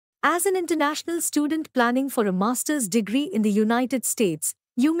As an international student planning for a master's degree in the United States,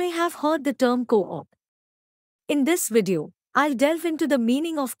 you may have heard the term co-op. In this video, I'll delve into the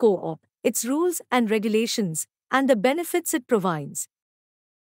meaning of co-op, its rules and regulations, and the benefits it provides.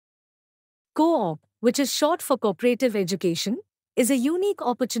 Co-op, which is short for cooperative education, is a unique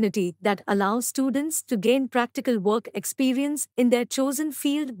opportunity that allows students to gain practical work experience in their chosen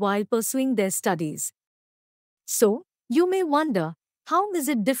field while pursuing their studies. So, you may wonder, how is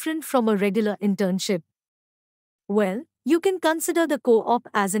it different from a regular internship? Well, you can consider the co-op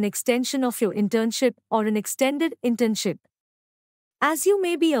as an extension of your internship or an extended internship. As you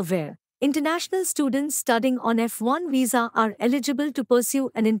may be aware, international students studying on F1 visa are eligible to pursue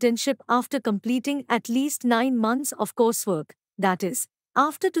an internship after completing at least 9 months of coursework, that is,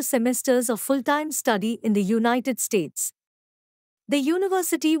 after 2 semesters of full-time study in the United States. The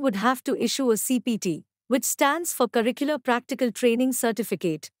university would have to issue a CPT, which stands for Curricular Practical Training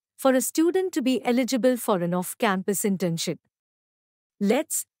Certificate, for a student to be eligible for an off-campus internship.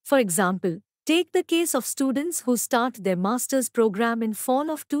 Let's, for example, take the case of students who start their master's program in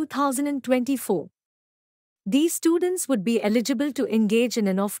fall of 2024. These students would be eligible to engage in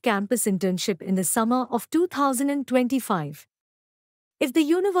an off-campus internship in the summer of 2025. If the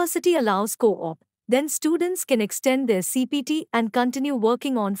university allows co-op, then students can extend their CPT and continue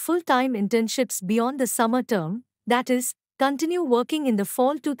working on full-time internships beyond the summer term, that is, continue working in the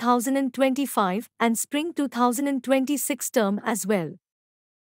fall 2025 and spring 2026 term as well.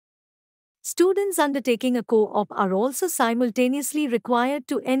 Students undertaking a co-op are also simultaneously required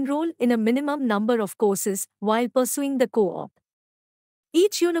to enroll in a minimum number of courses while pursuing the co-op.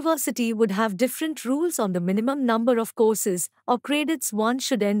 Each university would have different rules on the minimum number of courses or credits one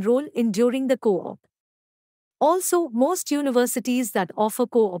should enroll in during the co-op. Also, most universities that offer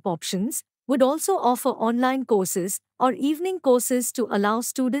co-op options would also offer online courses or evening courses to allow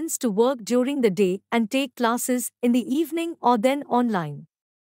students to work during the day and take classes in the evening or then online.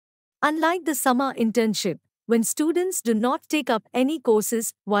 Unlike the summer internship, when students do not take up any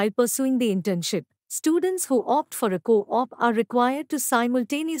courses while pursuing the internship, students who opt for a co-op are required to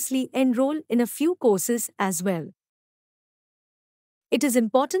simultaneously enroll in a few courses as well. It is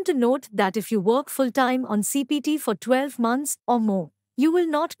important to note that if you work full-time on CPT for 12 months or more, you will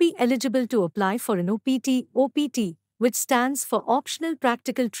not be eligible to apply for an OPT. OPT, which stands for Optional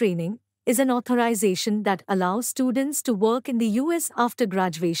Practical Training, is an authorization that allows students to work in the US after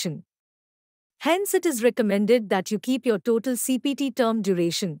graduation. Hence, it is recommended that you keep your total CPT term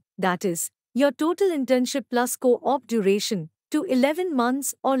duration, that is, your total internship plus co-op duration, to 11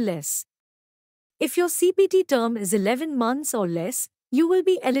 months or less. If your CPT term is 11 months or less, you will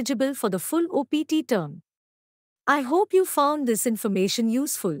be eligible for the full OPT term. I hope you found this information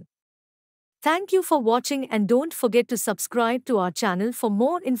useful. Thank you for watching and don't forget to subscribe to our channel for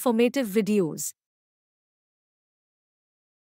more informative videos.